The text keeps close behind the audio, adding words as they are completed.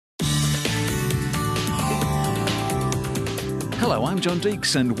Hello, I'm John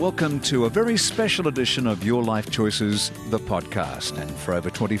Deeks and welcome to a very special edition of Your Life Choices, the podcast. And for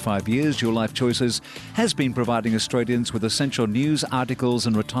over 25 years, Your Life Choices has been providing Australians with essential news, articles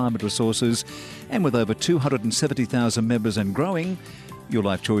and retirement resources. And with over 270,000 members and growing, Your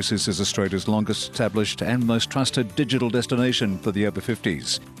Life Choices is Australia's longest established and most trusted digital destination for the over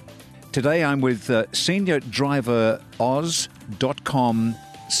 50s. Today I'm with Senior Driver Oz.com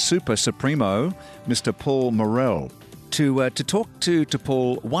Super Supremo, Mr. Paul Morrell. To talk to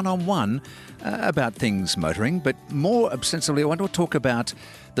Paul one-on-one about things motoring, but more ostensibly I want to talk about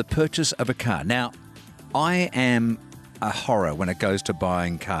the purchase of a car. Now, I am a horror when it goes to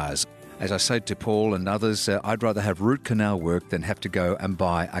buying cars. As I said to Paul and others, I'd rather have root canal work than have to go and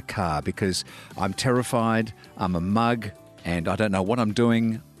buy a car because I'm terrified, I'm a mug, and I don't know what I'm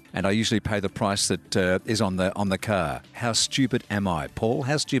doing, and I usually pay the price that is on the car. How stupid am I? Paul,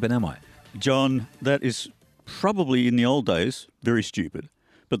 how stupid am I? John, that is probably in the old days very stupid,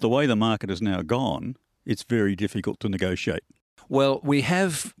 but the way the market has now gone, it's very difficult to negotiate. Well, we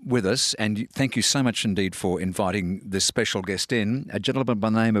have with us, and thank you so much indeed for inviting this special guest in, a gentleman by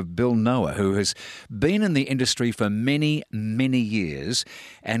the name of Bill Noah, who has been in the industry for many, many years.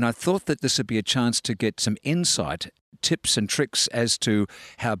 And I thought that this would be a chance to get some insight, tips and tricks as to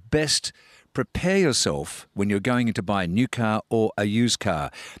how best prepare yourself when you're going in to buy a new car or a used car.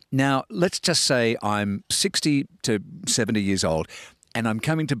 Now, let's just say I'm 60 to 70 years old and I'm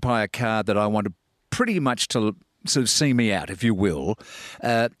coming to buy a car that I want to pretty much to sort of see me out, if you will.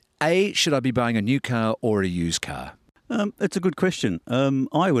 Should I be buying a new car or a used car? It's a good question.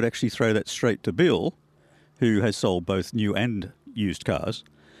 I would actually throw that straight to Bill, who has sold both new and used cars,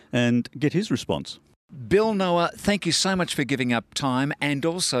 and get his response. Bill Noah, thank you so much for giving up time and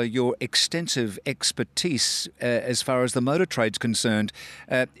also your extensive expertise as far as the motor trade's concerned.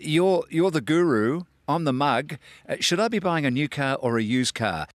 You're the guru, I'm the mug. Should I be buying a new car or a used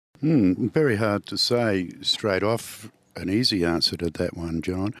car? Very hard to say straight off an easy answer to that one,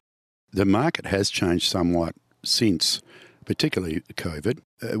 John. The market has changed somewhat since, particularly COVID,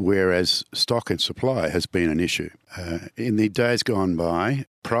 whereas stock and supply has been an issue. In the days gone by,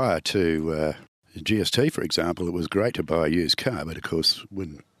 prior to GST, for example, it was great to buy a used car, but of course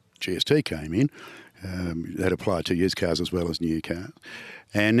when GST came in, that applied to used cars as well as new cars.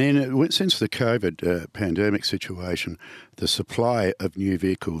 And then since the COVID pandemic situation, the supply of new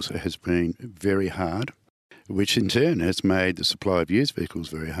vehicles has been very hard, which in turn has made the supply of used vehicles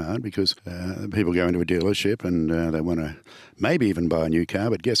very hard because people go into a dealership and they want to maybe even buy a new car,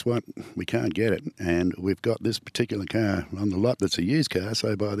 but guess what? We can't get it. And we've got this particular car on the lot that's a used car,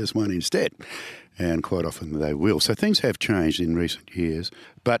 so buy this one instead. And quite often they will. So things have changed in recent years.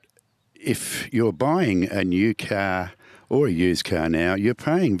 But if you're buying a new car or a used car now, you're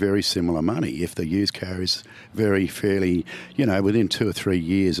paying very similar money. If the used car is very fairly, within 2 or 3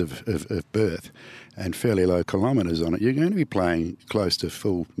 years of birth and fairly low kilometres on it, you're going to be paying close to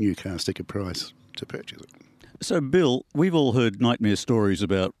full new car sticker price to purchase it. So, Bill, we've all heard nightmare stories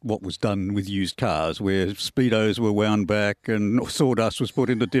about what was done with used cars, where speedos were wound back and sawdust was put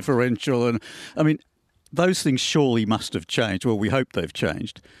in the differential. And, I mean, those things surely must have changed. Well, we hope they've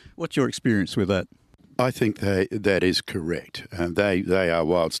changed. What's your experience with that? I think that is correct. They are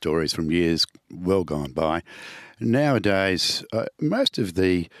wild stories from years well gone by. Nowadays, most of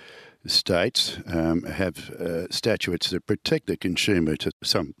the states have statutes that protect the consumer to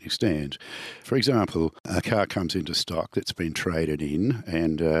some extent. For example, a car comes into stock that's been traded in,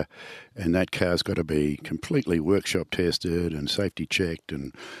 and that car's got to be completely workshop tested and safety checked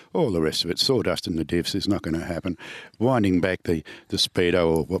and all the rest of it. Sawdust in the diffs is not going to happen. Winding back the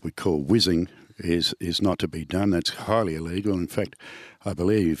speedo, or what we call whizzing, is not to be done. That's highly illegal. In fact, I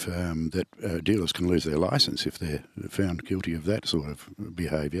believe that dealers can lose their licence if they're found guilty of that sort of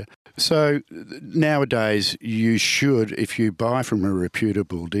behaviour. So nowadays you should, if you buy from a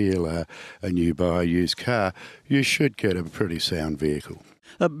reputable dealer and you buy a used car, you should get a pretty sound vehicle.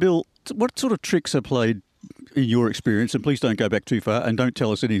 Bill, what sort of tricks are played in your experience, and please don't go back too far and don't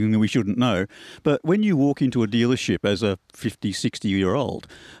tell us anything that we shouldn't know, but when you walk into a dealership as a 50, 60-year-old,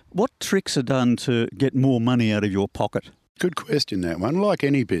 what tricks are done to get more money out of your pocket? Good question, that one. Like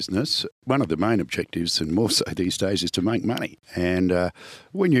any business, one of the main objectives, and more so these days, is to make money. And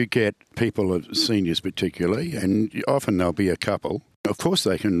when you get people, of seniors particularly, and often there'll be a couple, of course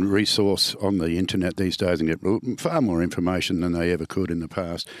they can resource on the internet these days and get far more information than they ever could in the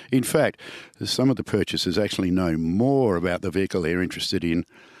past. In fact, some of the purchasers actually know more about the vehicle they're interested in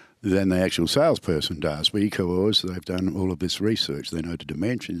than the actual salesperson does, because they've done all of this research. They know the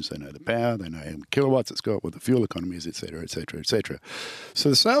dimensions, they know the power, they know how many kilowatts it's got, what the fuel economy is, etc., etc., etc. So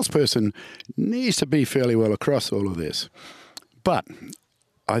the salesperson needs to be fairly well across all of this. But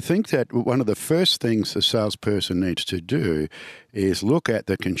I think that one of the first things a salesperson needs to do is look at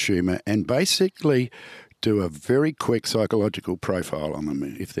the consumer and basically do a very quick psychological profile on them,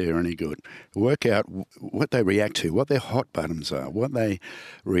 if they're any good. Work out what they react to, what their hot buttons are, what they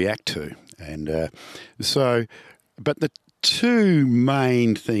react to. And but the two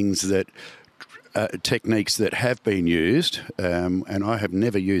main things that techniques that have been used, and I have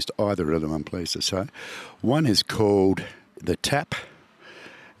never used either of them, I'm pleased to say. One is called the tap,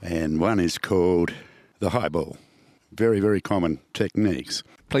 and one is called the highball. Very, very common techniques.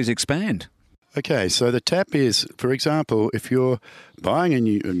 Please expand. Okay, so the tap is, for example, if you're buying a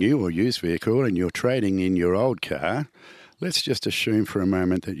new or used vehicle and you're trading in your old car, let's just assume for a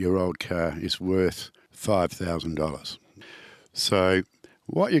moment that your old car is worth $5,000. So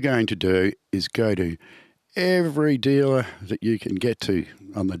what you're going to do is go to every dealer that you can get to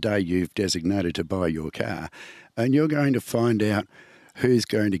on the day you've designated to buy your car, and you're going to find out who's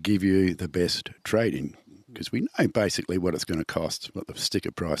going to give you the best trade-in, because we know basically what it's going to cost, what the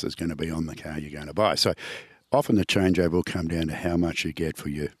sticker price is going to be on the car you're going to buy. So often the changeover will come down to how much you get for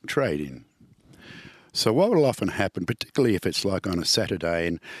your trade-in. So what will often happen, particularly if it's like on a Saturday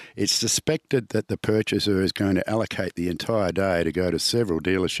and it's suspected that the purchaser is going to allocate the entire day to go to several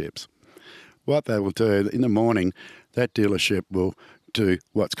dealerships, what they will do in the morning, that dealership will do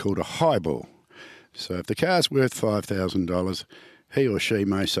what's called a highball. So if the car's worth $5,000, he or she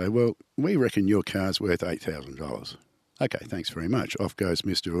may say, well, we reckon your car's worth $8,000. Okay, thanks very much. Off goes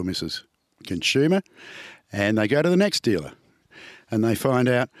Mr. or Mrs. Consumer, and they go to the next dealer, and they find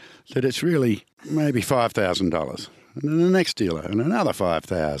out that it's really maybe $5,000. And then the next dealer, and another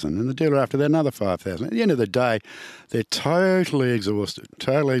 $5,000, and the dealer after that, another $5,000. At the end of the day, they're totally exhausted,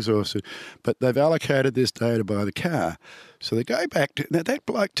 but they've allocated this day to buy the car. So they go back to, now that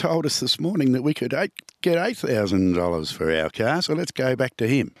bloke told us this morning that we could get $8,000 for our car, so let's go back to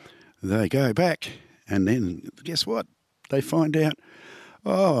him. They go back, and then guess what? They find out,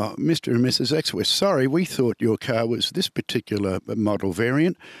 oh, Mr. and Mrs. X, we're sorry, we thought your car was this particular model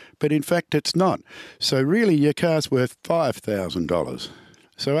variant, but in fact it's not. So really your car's worth $5,000.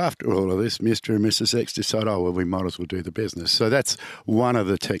 So after all of this, Mr. and Mrs. X decide, oh, well, we might as well do the business. So that's one of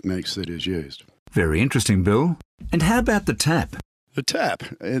the techniques that is used. Very interesting, Bill. And how about the tap? The tap,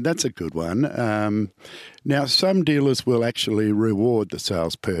 that's a good one. Now, some dealers will actually reward the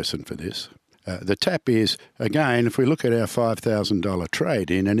salesperson for this. The tap is, again, if we look at our $5,000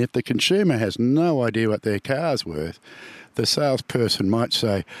 trade-in, and if the consumer has no idea what their car's worth, the salesperson might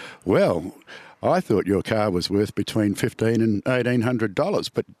say, well, I thought your car was worth between $1,500 and $1,800,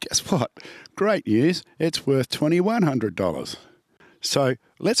 but guess what? Great news, it's worth $2,100. So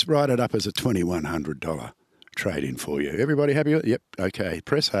let's write it up as a $2,100 trade-in for you. Everybody happy with it? Yep. Okay.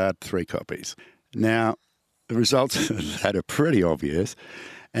 Press hard, 3 copies. Now, the results of that are pretty obvious,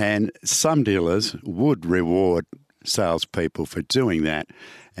 and some dealers would reward salespeople for doing that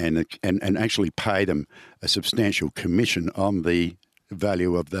and actually pay them a substantial commission on the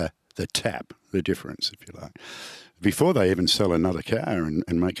value of the tap, the difference, if you like, before they even sell another car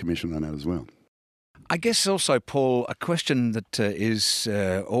and make commission on that as well. I guess also, Paul, a question that is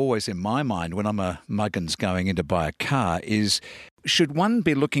always in my mind when I'm a muggins going in to buy a car is, should one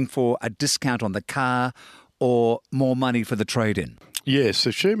be looking for a discount on the car or more money for the trade-in? Yes,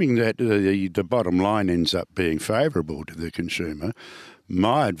 assuming that the bottom line ends up being favourable to the consumer,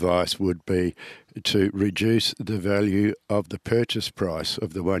 my advice would be to reduce the value of the purchase price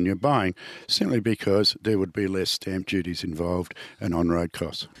of the one you're buying, simply because there would be less stamp duties involved and on-road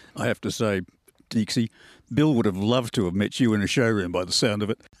costs. I have to say, Deeksy, Bill would have loved to have met you in a showroom by the sound of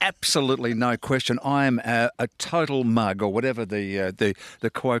it. Absolutely, no question. I'm a total mug, or whatever the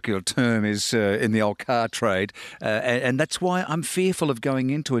colloquial term is in the old car trade, and that's why I'm fearful of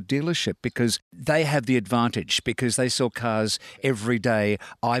going into a dealership, because they have the advantage, because they sell cars every day.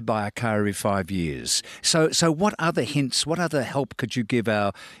 I buy a car every 5 years. So what other hints, what other help could you give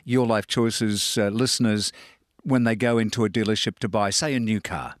our Your Life Choices listeners when they go into a dealership to buy, say, a new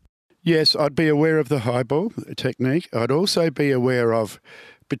car? Yes, I'd be aware of the highball technique. I'd also be aware of,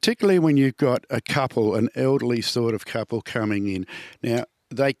 particularly when you've got a couple, an elderly sort of couple coming in. Now,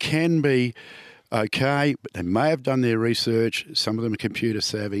 they can be okay, but they may have done their research. Some of them are computer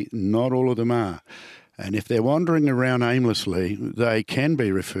savvy. Not all of them are. And if they're wandering around aimlessly, they can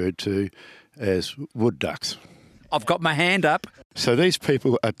be referred to as wood ducks. I've got my hand up. So these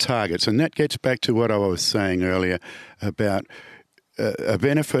people are targets. And that gets back to what I was saying earlier about a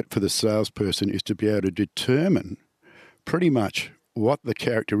benefit for the salesperson is to be able to determine pretty much what the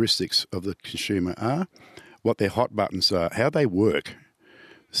characteristics of the consumer are, what their hot buttons are, how they work.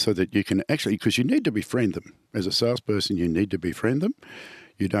 so that you can actually, because you need to befriend them. As a salesperson, you need to befriend them.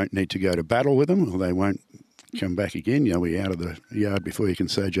 You don't need to go to battle with them, or they won't come back again. You'll be out of the yard before you can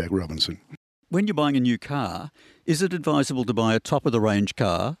say Jack Robinson. When you're buying a new car, is it advisable to buy a top-of-the-range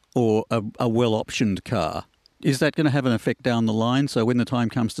car or a well-optioned car? Is that going to have an effect down the line? So when the time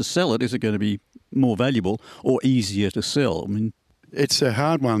comes to sell it, is it going to be more valuable or easier to sell? I mean, it's a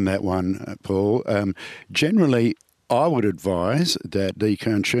hard one, that one, Paul. Generally, I would advise that the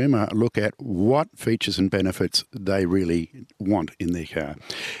consumer look at what features and benefits they really want in their car.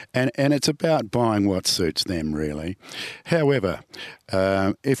 And it's about buying what suits them, really. However,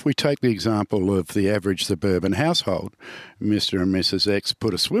 if we take the example of the average suburban household, Mr. and Mrs. X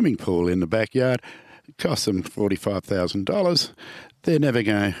put a swimming pool in the backyard, it cost them $45,000. They're never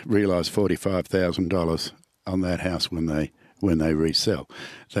going to realise $45,000 on that house when they resell.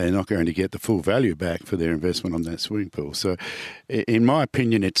 They're not going to get the full value back for their investment on that swimming pool. So in my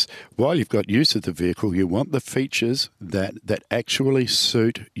opinion, it's while you've got use of the vehicle, you want the features that actually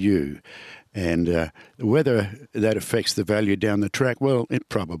suit you. And whether that affects the value down the track, well, it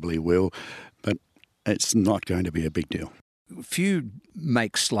probably will, but it's not going to be a big deal. Few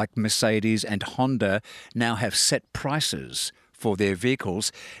makes like Mercedes and Honda now have set prices for their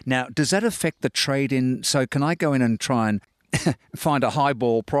vehicles. Now, does that affect the trade-in? So can I go in and try and find a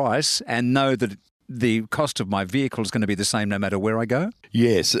highball price and know that the cost of my vehicle is going to be the same no matter where I go?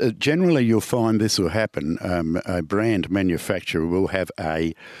 Yes. Generally, you'll find this will happen. A brand manufacturer will have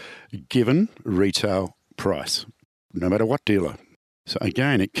a given retail price, no matter what dealer. So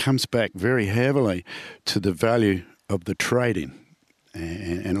again, it comes back very heavily to the value of the trade-in.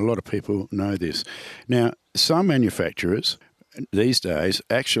 And a lot of people know this. Now, some manufacturers these days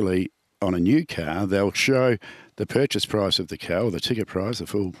actually on a new car, they'll show the purchase price of the car, or the ticket price, the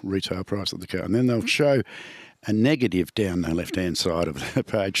full retail price of the car, and then they'll show a negative down the left-hand side of the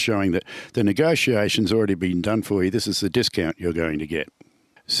page showing that the negotiation's already been done for you. This is the discount you're going to get.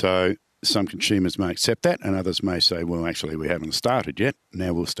 So some consumers may accept that, and others may say, well, actually, we haven't started yet.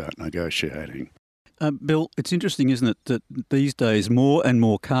 Now we'll start negotiating. Bill, it's interesting, isn't it, that these days more and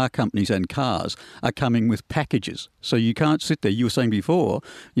more car companies and cars are coming with packages. So you can't sit there. You were saying before,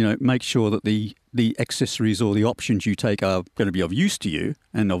 make sure that the accessories or the options you take are going to be of use to you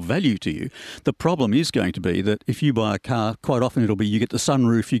and of value to you. The problem is going to be that if you buy a car, quite often it'll be you get the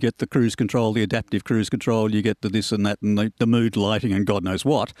sunroof, you get the cruise control, the adaptive cruise control, you get the this and that and the mood lighting and God knows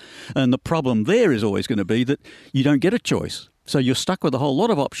what. And the problem there is always going to be that you don't get a choice. So you're stuck with a whole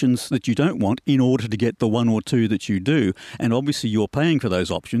lot of options that you don't want in order to get the one or two that you do. And obviously you're paying for those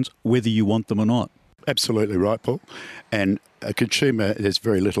options whether you want them or not. Absolutely right, Paul. And a consumer, there's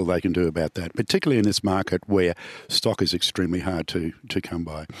very little they can do about that, particularly in this market where stock is extremely hard to come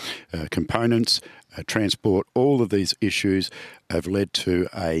by. Components, transport, all of these issues have led to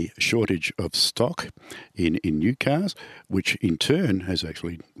a shortage of stock in new cars, which in turn has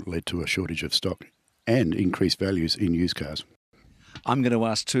actually led to a shortage of stock and increased values in used cars. I'm going to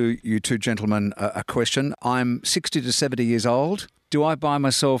ask you two gentlemen a question. I'm 60 to 70 years old. Do I buy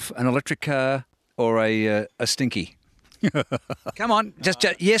myself an electric car or a stinky? Come on, just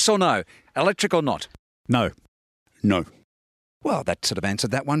yes or no, electric or not? No. No. Well, that sort of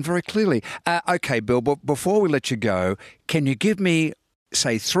answered that one very clearly. Okay, Bill, but before we let you go, can you give me,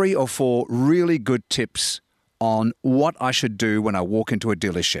 say, 3 or 4 really good tips on what I should do when I walk into a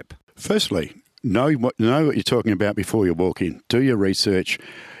dealership? Firstly, know what you're talking about before you walk in. Do your research.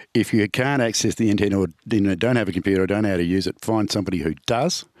 If you can't access the internet or don't have a computer or don't know how to use it, find somebody who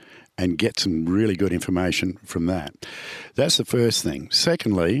does and get some really good information from that. That's the first thing.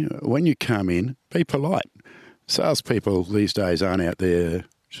 Secondly, when you come in, be polite. Salespeople these days aren't out there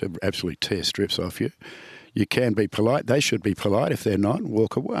to absolutely tear strips off you. You can be polite. They should be polite. If they're not,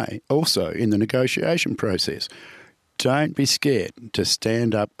 walk away. Also, in the negotiation process, don't be scared to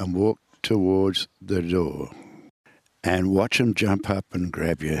stand up and walk towards the door and watch them jump up and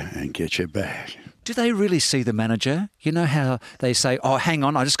grab you and get you back. Do they really see the manager? You know how they say, oh, hang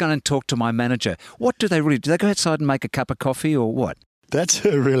on, I'm just going to talk to my manager. What do they really do? They go outside and make a cup of coffee or what? That's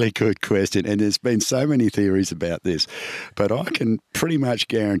a really good question, and there's been so many theories about this. But I can pretty much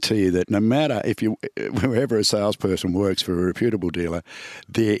guarantee you that no matter wherever a salesperson works for a reputable dealer,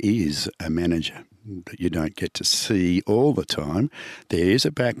 there is a manager that you don't get to see all the time. There is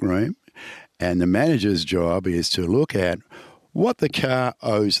a back room, and the manager's job is to look at what the car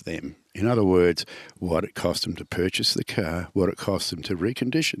owes them. In other words, what it cost them to purchase the car, what it cost them to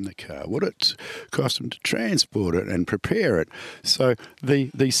recondition the car, what it cost them to transport it and prepare it. So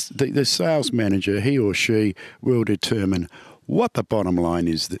the sales manager, he or she, will determine what the bottom line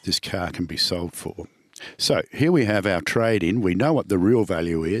is that this car can be sold for. So here we have our trade-in. We know what the real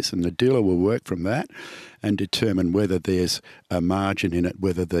value is, and the dealer will work from that and determine whether there's a margin in it,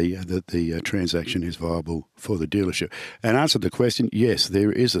 whether the transaction is viable for the dealership. And answer the question, yes,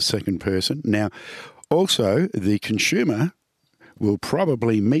 there is a second person. Now, also, the consumer will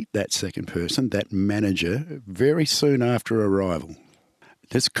probably meet that second person, that manager, very soon after arrival.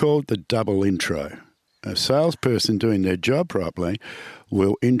 It's called the double intro. A salesperson doing their job properly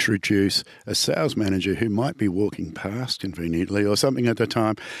will introduce a sales manager who might be walking past conveniently or something at the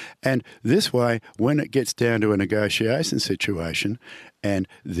time. And this way, when it gets down to a negotiation situation and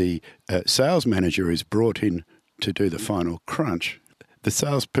the sales manager is brought in to do the final crunch, the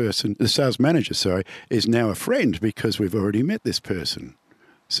sales manager, is now a friend because we've already met this person.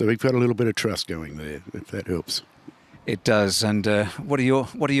 So we've got a little bit of trust going there, if that helps. It does. And what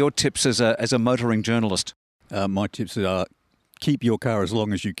are your tips as a motoring journalist? My tips are keep your car as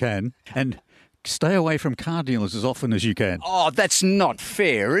long as you can and stay away from car dealers as often as you can. Oh, that's not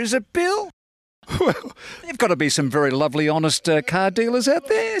fair, is it, Bill? Well, There've got to be some very lovely, honest car dealers out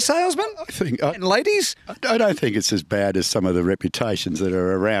there, salesmen and ladies. I don't think it's as bad as some of the reputations that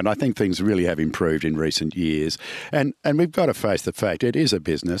are around. I think things really have improved in recent years. And we've got to face the fact it is a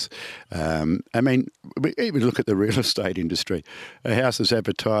business. We even look at the real estate industry. A house is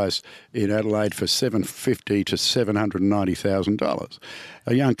advertised in Adelaide for $750,000 to $790,000.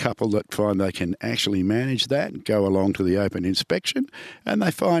 A young couple that find they can actually manage that go along to the open inspection, and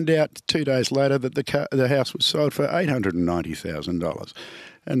they find out 2 days later that the house was sold for $890,000.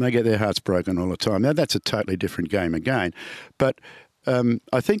 And they get their hearts broken all the time. Now, that's a totally different game again. But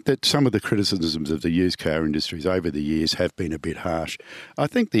I think that some of the criticisms of the used car industries over the years have been a bit harsh. I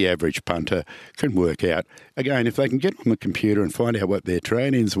think the average punter can work out, again, if they can get on the computer and find out what their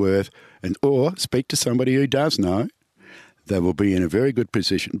trade-in's worth, or speak to somebody who does know, they will be in a very good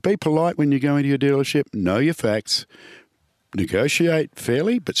position. Be polite when you go into your dealership, know your facts, negotiate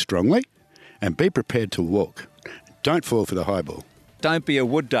fairly but strongly, and be prepared to walk. Don't fall for the highball. Don't be a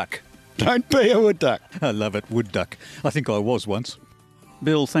wood duck. Don't be a wood duck. I love it, wood duck. I think I was once.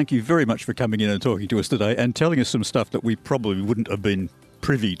 Bill, thank you very much for coming in and talking to us today and telling us some stuff that we probably wouldn't have been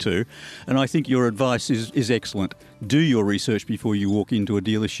privy to. And I think your advice is excellent. Do your research before you walk into a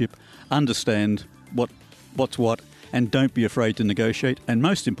dealership. Understand what's what. And don't be afraid to negotiate. And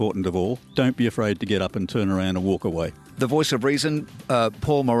most important of all, don't be afraid to get up and turn around and walk away. The voice of reason,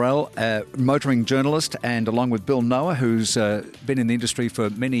 Paul Morrell, motoring journalist, and along with Bill Noah, who's been in the industry for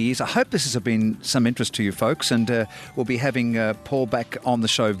many years. I hope this has been some interest to you folks, and we'll be having Paul back on the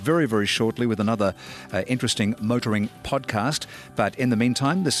show very, very shortly with another interesting motoring podcast. But in the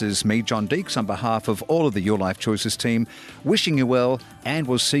meantime, this is me, John Deeks, on behalf of all of the Your Life Choices team, wishing you well, and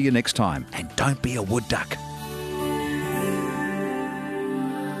we'll see you next time. And don't be a wood duck.